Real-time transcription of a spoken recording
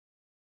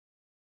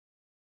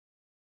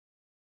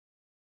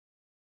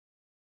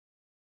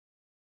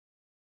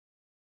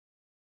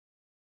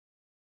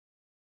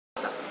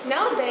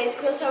Nowadays,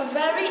 clothes are a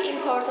very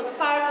important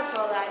part of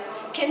our life.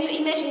 Can you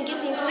imagine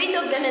getting rid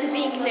of them and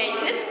being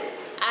naked?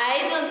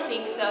 I don't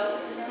think so.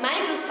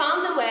 My group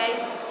found a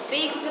way to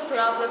fix the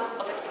problem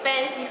of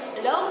expensive,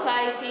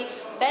 low-quality,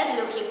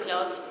 bad-looking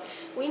clothes.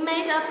 We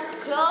made up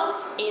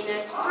clothes in a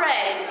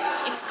spray.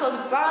 It's called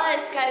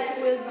Burleska.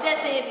 It will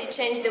definitely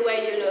change the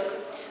way you look.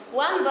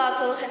 One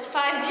bottle has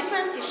 5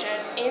 different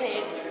t-shirts in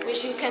it,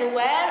 which you can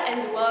wear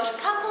and wash a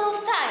couple of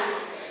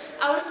times.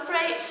 Our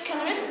spray can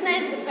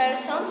recognize the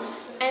person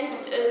and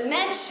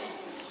match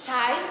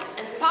size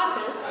and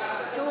patterns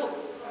to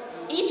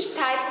each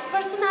type of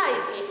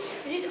personality.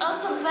 This is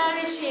also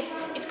very cheap.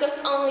 It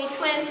costs only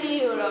 20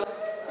 euro.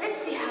 Let's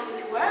see how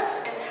it works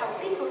and how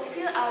people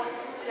feel our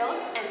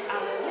clothes and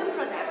our new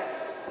products.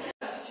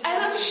 I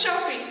love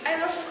shopping.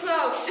 I love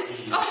clothes.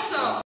 It's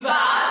awesome.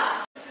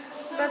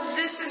 But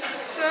this is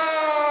so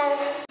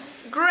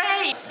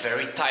great.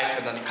 Very tight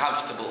and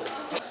uncomfortable.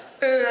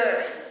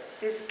 Ugh,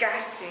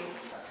 disgusting.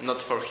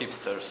 Not for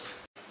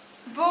hipsters.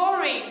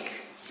 Boring.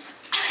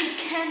 I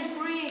can't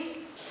breathe.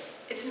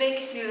 It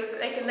makes me look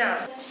like a nun.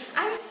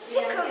 I'm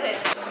sick of it.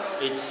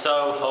 It's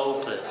so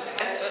hopeless.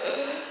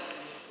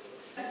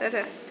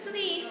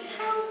 Please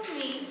help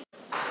me.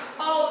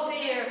 Oh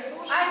dear,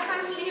 I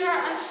can see you're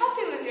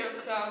unhappy with your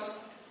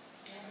clothes.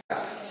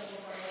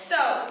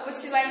 So, would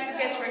you like to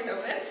get rid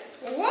of it?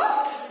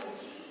 What?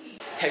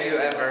 Have you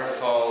ever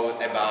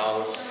thought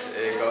about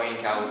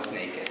going out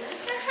naked?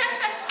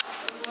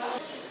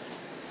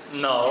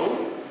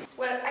 No.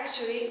 Well,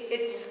 actually,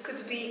 it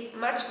could be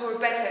much more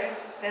better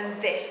than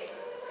this.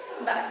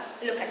 But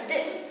look at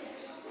this.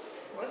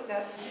 What's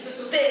that?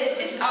 This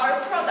is our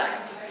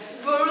product,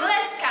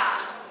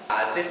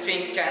 Burleska. This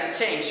thing can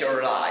change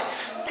your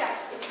life.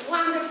 It's a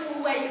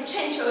wonderful way to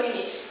change your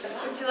image.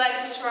 Would you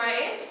like to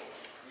try it?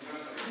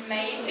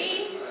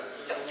 Maybe.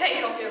 So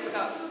take off your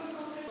clothes.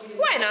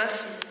 Why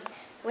not?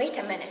 Wait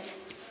a minute.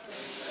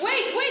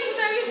 Wait, what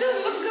are you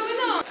doing? What's going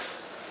on?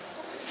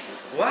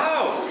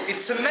 Wow,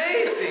 it's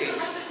amazing!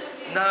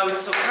 Now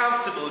it's so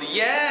comfortable,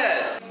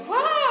 yes!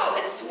 Wow,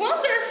 it's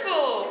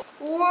wonderful!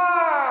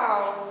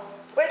 Wow!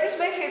 What is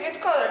my favorite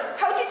color?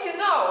 How did you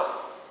know?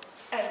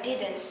 I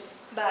didn't,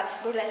 but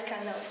Burleska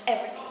knows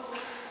everything.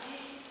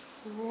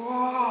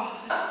 Wow!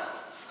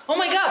 Oh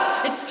my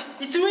god,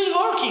 it's really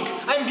working.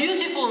 I'm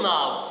beautiful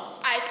now.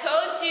 I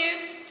told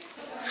you.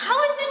 How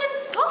is it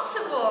even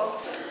possible?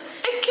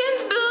 I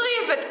can't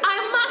believe it.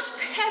 I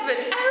must have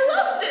it. I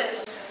love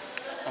this.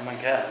 Oh my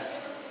god,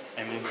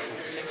 I'm looking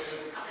so sexy.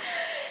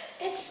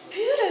 It's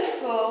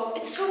beautiful.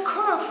 It's so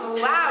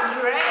colorful. Wow,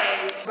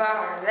 great.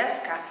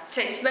 Burleska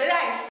changed my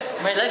life.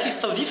 My life is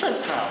so different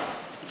now.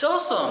 It's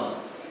awesome.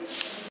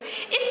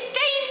 It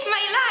changed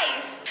my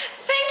life.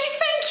 Thank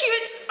you.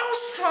 It's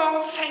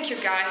awesome. Thank you,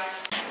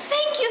 guys.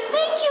 Thank you.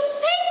 Thank you.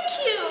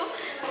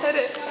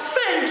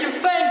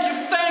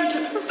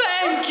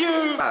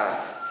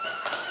 Out.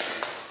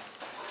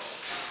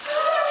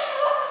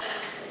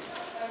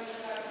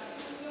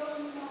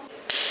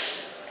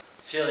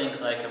 Feeling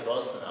like a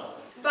boss now.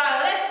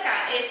 Burleska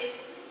is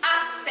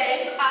as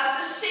safe as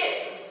a ship.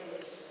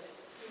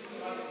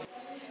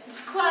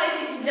 This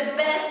quality is the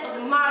best of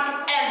the market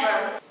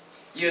ever.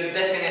 You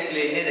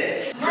definitely need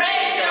it. Great!